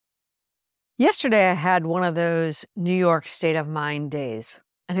Yesterday, I had one of those New York state of mind days,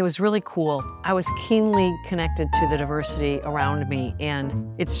 and it was really cool. I was keenly connected to the diversity around me,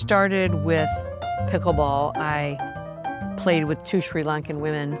 and it started with pickleball. I played with two Sri Lankan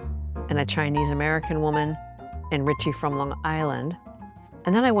women and a Chinese American woman and Richie from Long Island.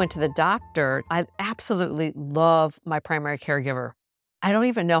 And then I went to the doctor. I absolutely love my primary caregiver. I don't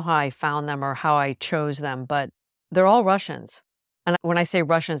even know how I found them or how I chose them, but they're all Russians. And when I say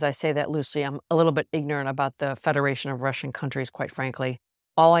Russians, I say that loosely. I'm a little bit ignorant about the Federation of Russian countries, quite frankly.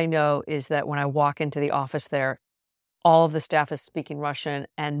 All I know is that when I walk into the office there, all of the staff is speaking Russian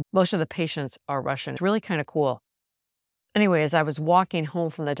and most of the patients are Russian. It's really kind of cool. Anyway, as I was walking home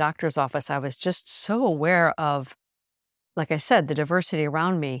from the doctor's office, I was just so aware of, like I said, the diversity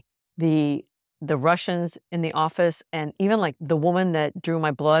around me, the Russians in the office, and even like the woman that drew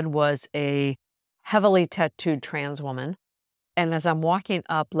my blood was a heavily tattooed trans woman. And as I'm walking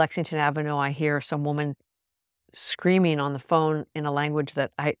up Lexington Avenue, I hear some woman screaming on the phone in a language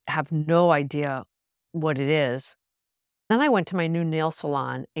that I have no idea what it is. Then I went to my new nail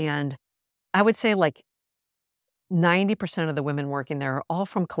salon, and I would say like 90% of the women working there are all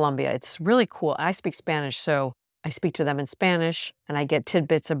from Colombia. It's really cool. I speak Spanish, so I speak to them in Spanish, and I get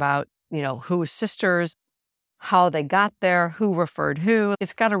tidbits about, who's sisters, how they got there, who referred who.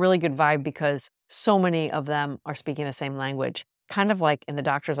 It's got a really good vibe because so many of them are speaking the same language, kind of like in the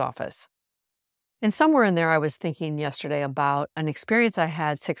doctor's office. And somewhere in there, I was thinking yesterday about an experience I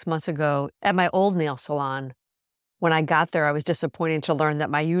had 6 months ago at my old nail salon. When I got there, I was disappointed to learn that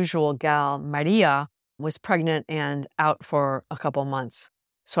my usual gal, Maria, was pregnant and out for a couple months.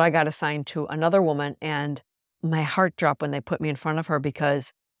 So I got assigned to another woman, and my heart dropped when they put me in front of her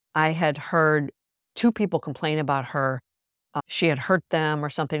because I had heard two people complain about her. She had hurt them or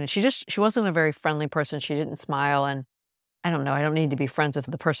something, and she wasn't a very friendly person. She didn't smile, and I don't know. I don't need to be friends with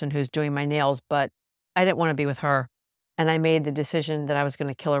the person who's doing my nails, but I didn't want to be with her. And I made the decision that I was going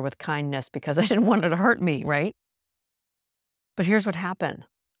to kill her with kindness because I didn't want her to hurt me, right? But here's what happened.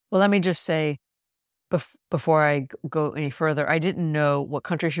 Well, let me just say, before I go any further, I didn't know what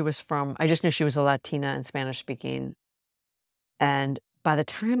country she was from. I just knew she was a Latina and Spanish speaking. And by the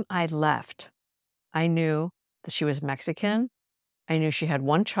time I left, I knew that she was Mexican. I knew she had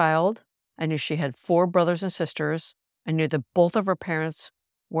one child. I knew she had 4 brothers and sisters. I knew that both of her parents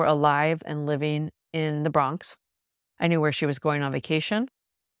were alive and living in the Bronx. I knew where she was going on vacation,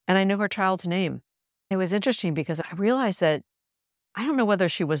 and I knew her child's name. It was interesting because I realized that I don't know whether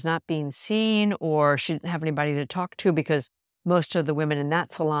she was not being seen or she didn't have anybody to talk to because most of the women in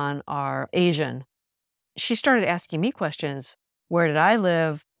that salon are Asian. She started asking me questions. Where did I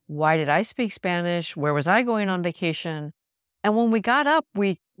live? Why did I speak Spanish? Where was I going on vacation? And when we got up,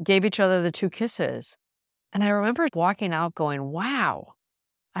 we gave each other the 2 kisses. And I remember walking out going, wow,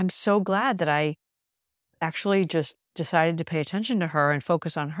 I'm so glad that I actually just decided to pay attention to her and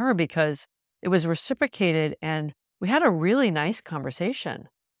focus on her because it was reciprocated and we had a really nice conversation.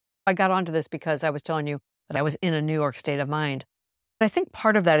 I got onto this because I was telling you that I was in a New York state of mind. I think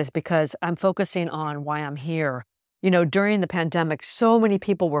part of that is because I'm focusing on why I'm here. During the pandemic, so many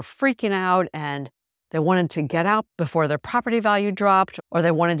people were freaking out and they wanted to get out before their property value dropped, or they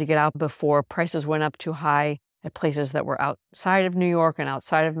wanted to get out before prices went up too high at places that were outside of New York and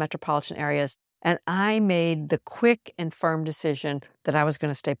outside of metropolitan areas. And I made the quick and firm decision that I was going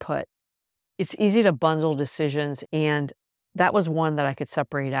to stay put. It's easy to bundle decisions, and that was one that I could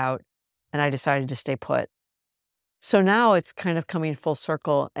separate out, and I decided to stay put. So now it's kind of coming full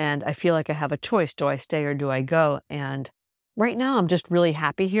circle, and I feel like I have a choice. Do I stay or do I go? And right now, I'm just really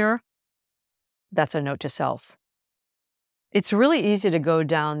happy here. That's a note to self. It's really easy to go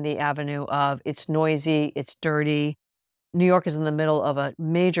down the avenue of it's noisy, it's dirty. New York is in the middle of a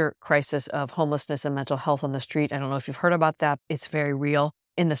major crisis of homelessness and mental health on the street. I don't know if you've heard about that. It's very real.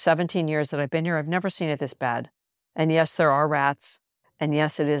 In the 17 years that I've been here, I've never seen it this bad. And yes, there are rats. And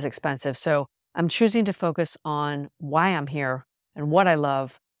yes, it is expensive. So I'm choosing to focus on why I'm here and what I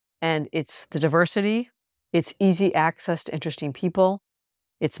love. And it's the diversity. It's easy access to interesting people.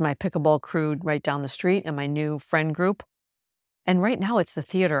 It's my pickleball crew right down the street and my new friend group. And right now it's the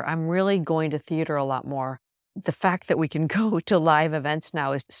theater. I'm really going to theater a lot more. The fact that we can go to live events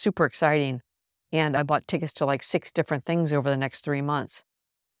now is super exciting. And I bought tickets to like 6 different things over the next 3 months.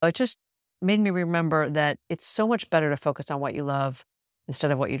 It just made me remember that it's so much better to focus on what you love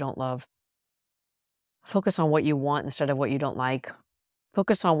instead of what you don't love. Focus on what you want instead of what you don't like.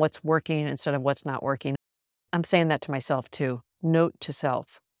 Focus on what's working instead of what's not working. I'm saying that to myself too. Note to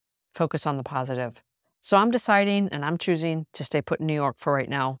self. Focus on the positive. So I'm deciding and I'm choosing to stay put in New York for right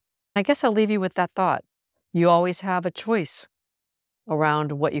now. I guess I'll leave you with that thought. You always have a choice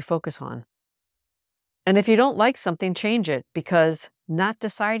around what you focus on. And if you don't like something, change it, because not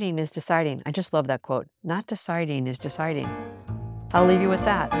deciding is deciding. I just love that quote. Not deciding is deciding. I'll leave you with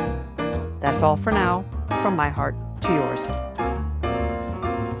that. That's all for now, from my heart to yours.